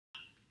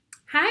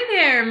Hi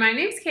there, my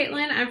name's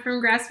Caitlin. I'm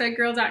from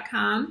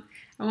grassfedgirl.com.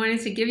 I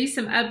wanted to give you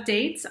some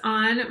updates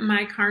on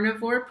my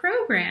carnivore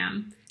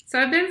program. So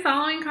I've been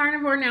following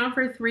carnivore now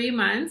for 3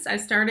 months. I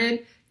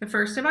started the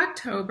 1st of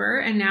October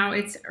and now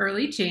it's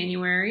early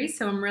January.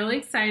 So I'm really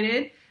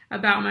excited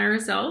about my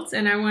results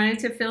and I wanted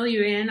to fill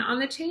you in on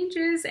the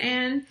changes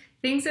and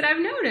things that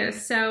I've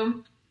noticed.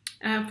 So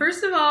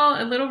first of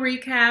all, a little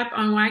recap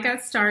on why I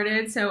got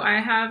started. So I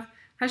have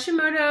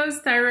Hashimoto's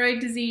thyroid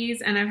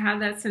disease, and I've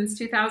had that since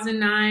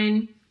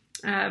 2009,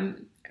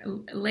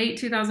 late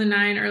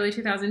 2009, early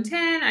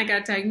 2010. I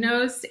got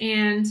diagnosed,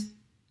 and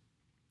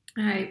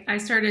I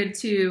started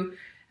to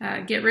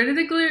get rid of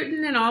the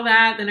gluten and all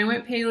that. Then I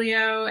went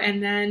paleo,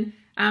 and then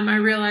I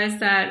realized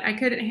that I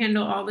couldn't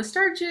handle all the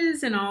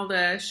starches and all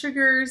the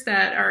sugars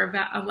that are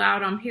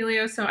allowed on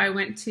paleo, so I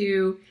went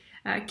to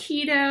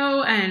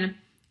keto, and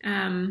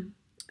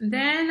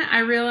then I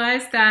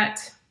realized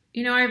that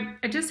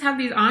I just have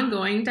these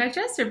ongoing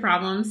digestive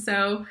problems.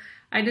 So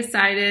I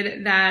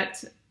decided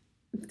that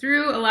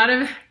through a lot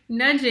of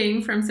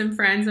nudging from some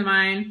friends of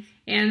mine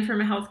and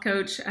from a health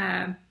coach,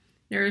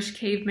 Nourish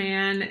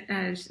Caveman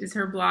is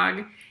her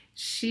blog.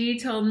 She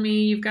told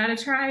me, you've got to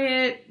try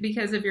it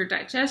because of your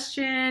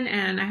digestion.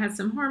 And I had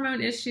some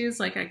hormone issues,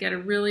 like I get a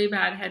really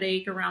bad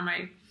headache around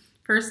my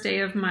first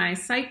day of my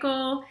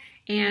cycle.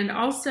 And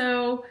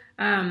also,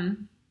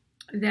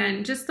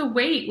 then just the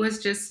weight was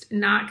just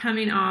not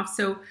coming off.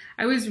 So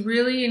I was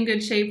really in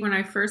good shape when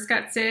I first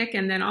got sick,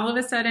 and then all of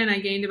a sudden I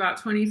gained about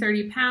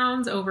 20-30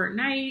 pounds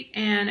overnight,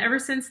 and ever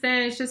since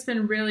then it's just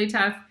been really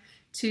tough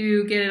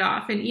to get it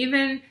off. And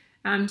even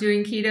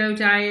doing keto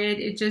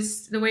diet,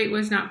 the weight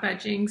was not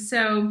budging.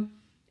 So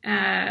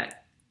I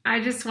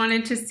just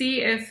wanted to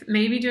see if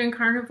maybe doing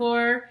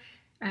carnivore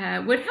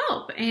would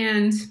help.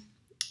 And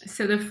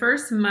so the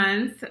first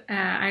month,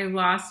 I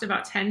lost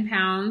about 10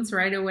 pounds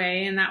right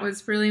away, and that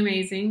was really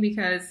amazing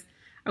because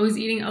I was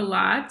eating a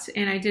lot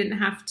and I didn't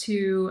have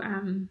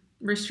to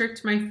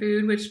restrict my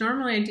food, which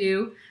normally I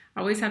do.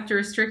 I always have to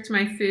restrict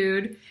my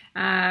food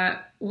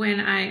when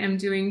I am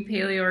doing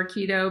paleo or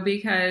keto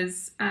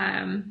because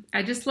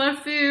I just love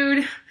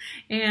food,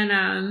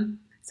 and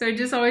so I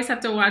just always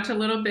have to watch a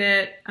little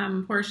bit,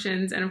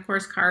 portions, and of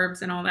course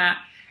carbs and all that.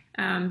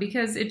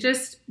 Because it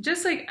just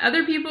like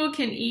other people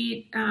can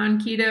eat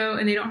on keto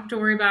and they don't have to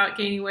worry about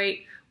gaining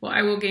weight. Well,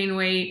 I will gain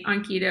weight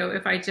on keto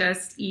if I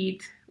just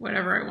eat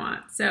whatever I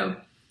want. So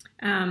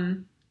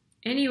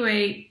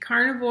anyway,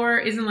 carnivore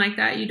isn't like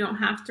that. You don't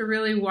have to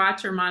really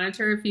watch or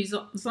monitor.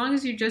 As long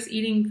as you're just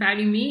eating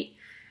fatty meat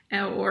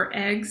or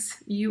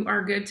eggs, you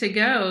are good to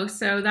go.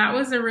 So that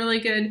was a really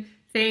good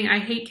thing. I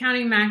hate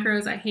counting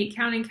macros. I hate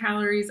counting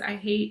calories. I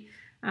hate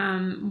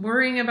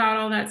worrying about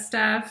all that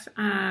stuff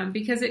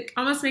because it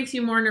almost makes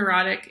you more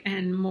neurotic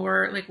and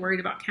more like worried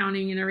about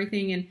counting and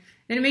everything, and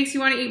then it makes you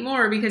want to eat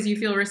more because you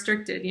feel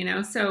restricted,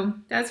 So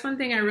that's one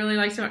thing I really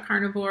liked about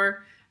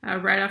carnivore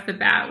right off the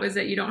bat, was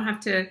that you don't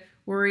have to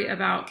worry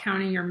about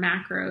counting your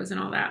macros and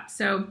all that.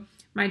 So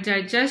my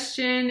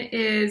digestion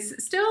is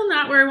still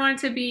not where I want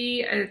it to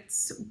be.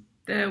 It's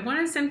one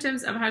of the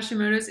symptoms of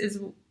Hashimoto's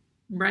is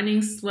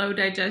running slow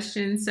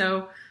digestion,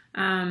 so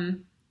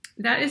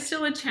that is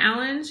still a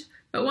challenge.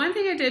 But one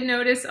thing I did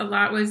notice a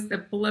lot was the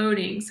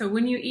bloating. So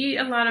when you eat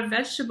a lot of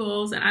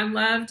vegetables, and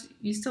I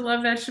used to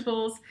love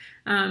vegetables,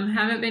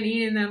 haven't been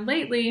eating them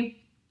lately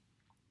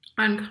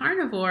on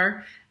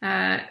carnivore,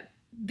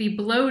 the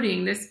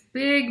bloating, this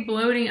big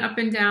bloating up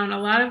and down, a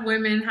lot of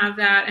women have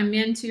that, and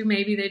men too,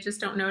 maybe they just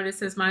don't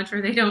notice as much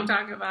or they don't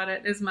talk about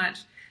it as much.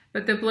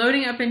 But the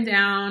bloating up and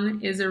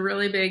down is a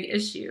really big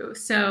issue.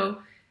 So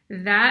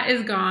that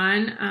is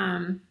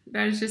gone.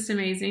 That is just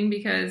amazing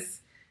because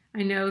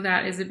I know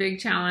that is a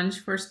big challenge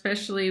for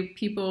especially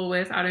people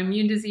with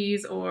autoimmune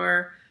disease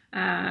or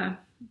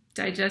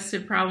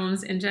digestive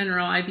problems in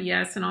general,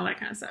 IBS and all that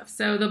kind of stuff.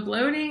 So the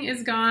bloating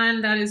is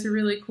gone. That is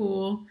really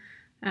cool.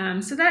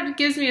 So that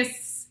gives me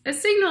a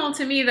signal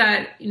to me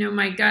that,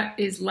 my gut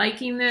is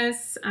liking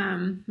this.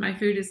 My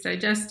food is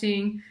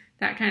digesting,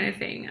 that kind of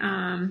thing.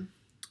 And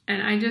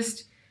I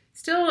just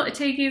still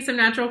taking some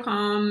Natural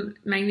Calm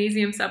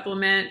magnesium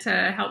supplement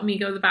to help me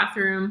go to the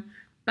bathroom.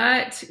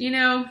 But,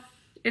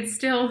 it's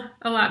still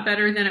a lot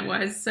better than it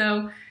was.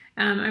 So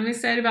I'm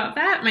excited about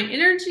that. My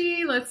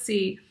energy, let's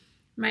see.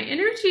 My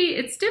energy,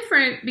 it's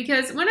different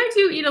because when I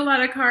do eat a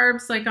lot of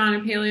carbs, like on a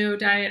paleo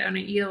diet, and I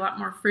eat a lot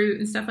more fruit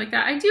and stuff like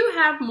that, I do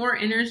have more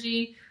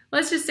energy,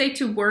 let's just say,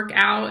 to work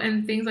out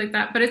and things like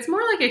that. But it's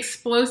more like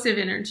explosive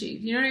energy.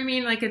 You know what I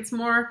mean? Like it's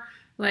more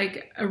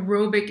like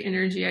aerobic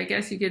energy, I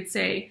guess you could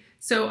say.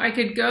 So I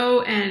could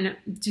go and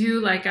do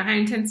like a high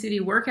intensity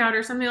workout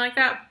or something like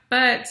that,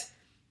 but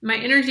my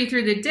energy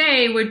through the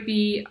day would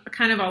be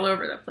kind of all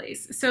over the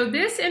place. So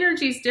this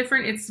energy is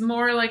different. It's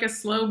more like a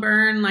slow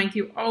burn, like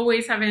you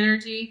always have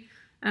energy.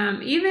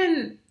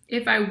 Even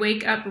if I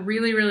wake up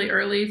really, really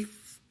early,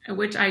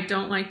 which I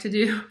don't like to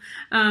do,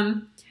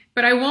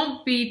 but I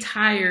won't be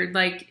tired.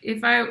 Like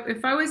if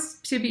I was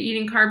to be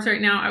eating carbs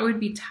right now, I would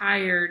be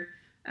tired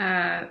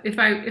if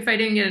I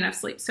didn't get enough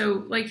sleep.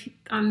 So like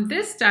on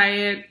this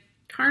diet,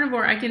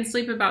 carnivore, I can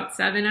sleep about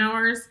 7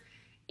 hours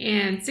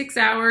and 6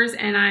 hours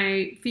and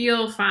I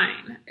feel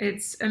fine.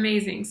 It's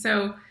amazing.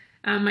 So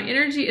my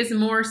energy is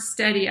more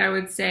steady, I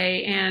would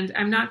say, and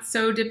I'm not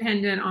so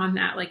dependent on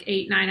that like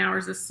 8-9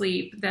 hours of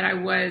sleep that I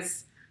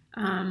was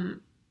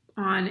on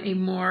a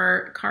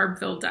more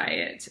carb-filled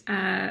diet.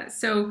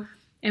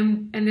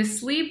 And the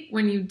sleep,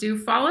 when you do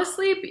fall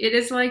asleep, it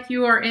is like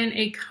you are in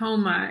a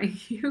coma.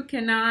 You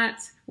cannot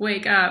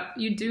wake up.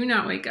 You do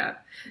not wake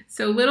up.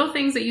 So little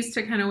things that used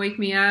to kind of wake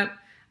me up,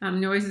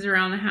 noises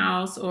around the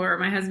house or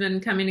my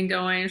husband coming and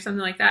going or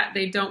something like that,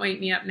 they don't wake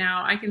me up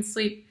now. I can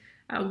sleep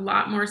a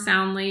lot more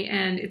soundly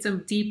and it's a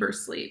deeper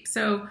sleep.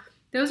 So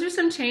those are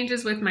some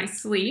changes with my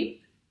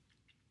sleep.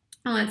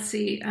 Let's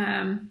see.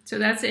 So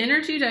that's the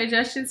energy,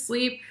 digestion,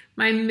 sleep.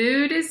 My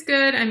mood is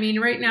good. I mean,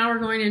 right now we're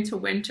going into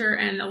winter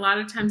and a lot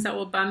of times that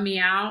will bum me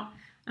out.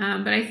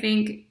 But I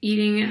think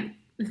eating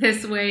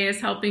this way is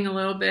helping a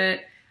little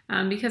bit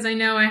because I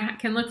know I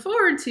can look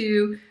forward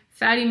to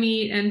fatty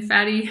meat and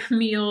fatty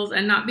meals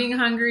and not being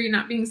hungry,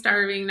 not being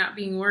starving, not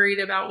being worried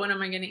about what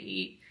am I going to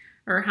eat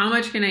or how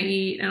much can I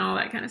eat and all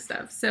that kind of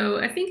stuff. So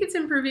I think it's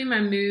improving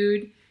my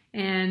mood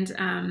and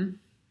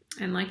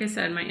like I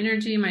said, my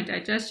energy, my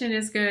digestion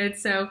is good.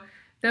 So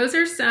those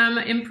are some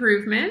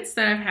improvements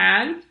that I've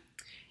had.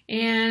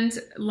 And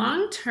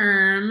long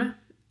term,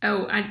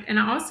 and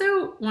I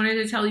also wanted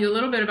to tell you a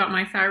little bit about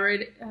my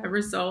thyroid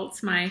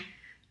results. My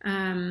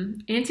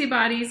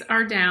antibodies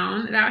are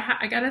down.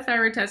 I got a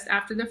thyroid test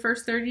after the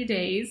first 30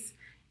 days,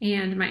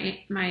 and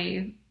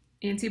my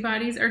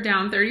antibodies are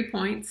down 30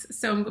 points.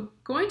 So I'm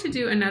going to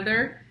do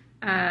another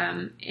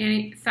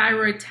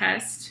thyroid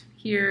test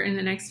here in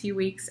the next few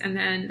weeks, and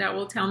then that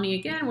will tell me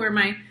again where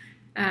my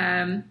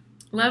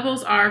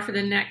levels are for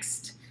the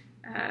next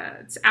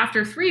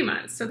after 3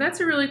 months. So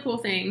that's a really cool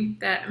thing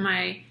that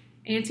my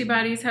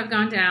antibodies have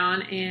gone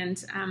down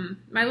and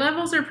my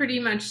levels are pretty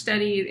much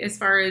steady as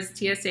far as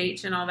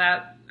TSH and all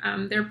that.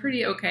 They're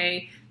pretty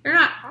okay. They're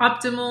not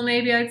optimal,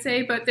 maybe I'd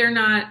say, but they're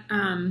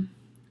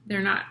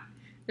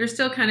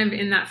still kind of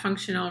in that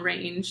functional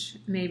range,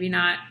 maybe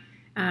not.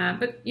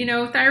 But you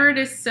know, thyroid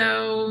is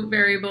so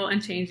variable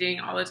and changing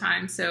all the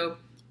time. So,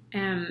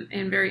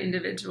 and very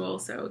individual.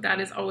 So that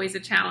is always a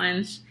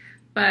challenge.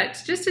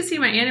 But just to see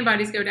my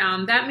antibodies go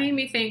down, that made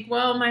me think,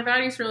 well, my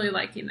body's really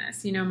liking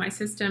this. You know, my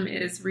system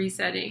is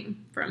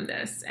resetting from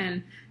this.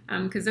 And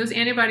because those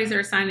antibodies are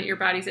a sign that your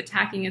body's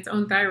attacking its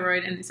own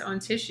thyroid and its own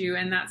tissue.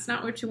 And that's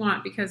not what you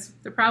want, because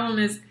the problem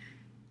is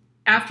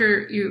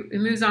after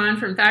it moves on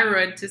from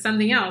thyroid to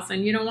something else,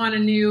 and you don't want a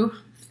new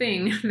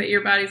thing that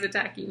your body's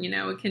attacking. You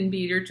know, it can be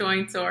your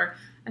joints or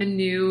a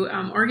new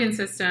organ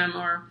system,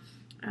 or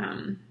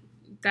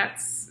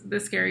that's the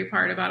scary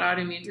part about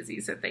autoimmune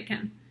disease, that they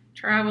can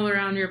travel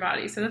around your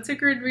body. So that's a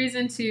good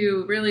reason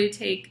to really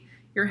take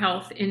your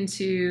health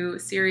into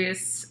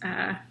serious,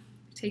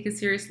 take a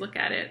serious look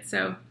at it.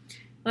 So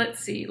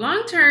let's see,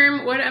 long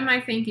term, what am I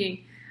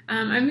thinking?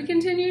 I'm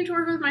continuing to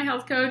work with my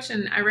health coach,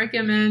 and I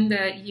recommend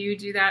that you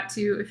do that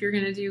too if you're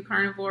going to do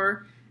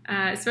carnivore,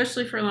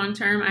 especially for long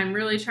term. I'm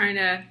really trying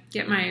to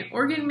get my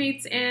organ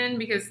meats in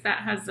because that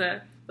has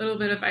a little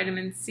bit of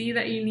vitamin C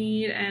that you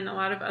need and a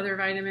lot of other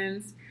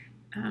vitamins.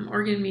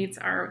 Organ meats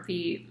are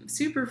the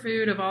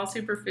superfood of all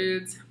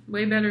superfoods,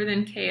 way better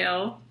than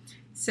kale.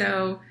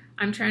 So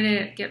I'm trying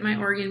to get my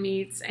organ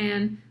meats,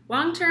 and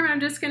long term, I'm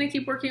just going to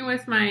keep working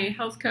with my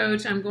health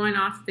coach. I'm going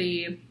off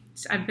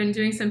I've been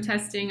doing some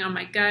testing on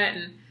my gut,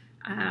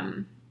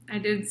 and I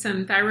did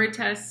some thyroid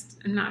tests,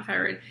 not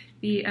thyroid,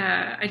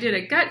 I did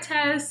a gut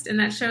test, and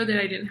that showed that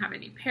I didn't have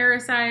any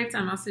parasites.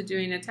 I'm also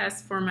doing a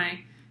test for my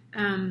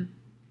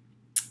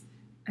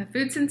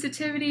food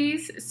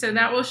sensitivities, so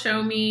that will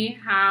show me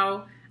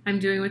how I'm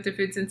doing with the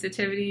food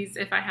sensitivities,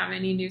 if I have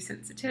any new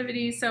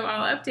sensitivities, so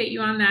I'll update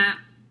you on that.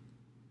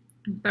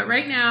 But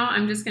right now,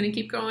 I'm just going to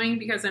keep going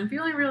because I'm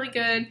feeling really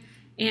good.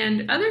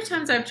 And other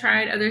times I've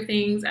tried other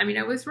things. I mean,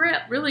 I was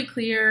really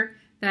clear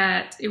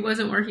that it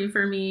wasn't working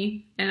for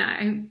me,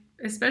 and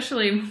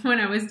especially when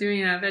I was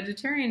doing a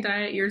vegetarian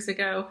diet years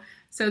ago.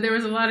 So there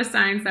was a lot of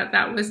signs that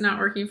that was not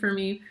working for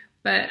me.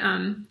 But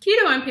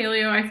keto and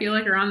paleo, I feel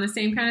like, are on the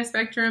same kind of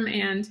spectrum,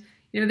 and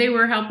you know, they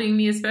were helping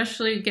me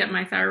especially get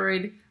my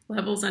thyroid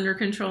levels under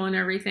control and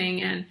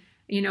everything. And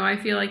you know, I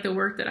feel like the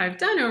work that I've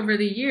done over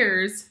the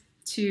years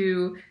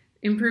to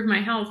improve my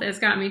health has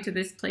got me to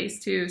this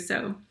place too.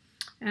 So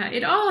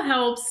it all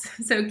helps.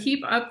 So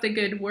keep up the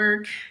good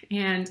work,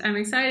 and I'm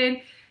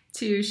excited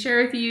to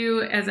share with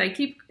you as I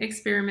keep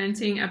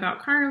experimenting about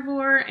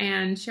carnivore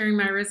and sharing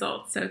my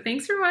results. So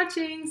thanks for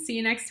watching. See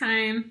you next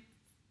time.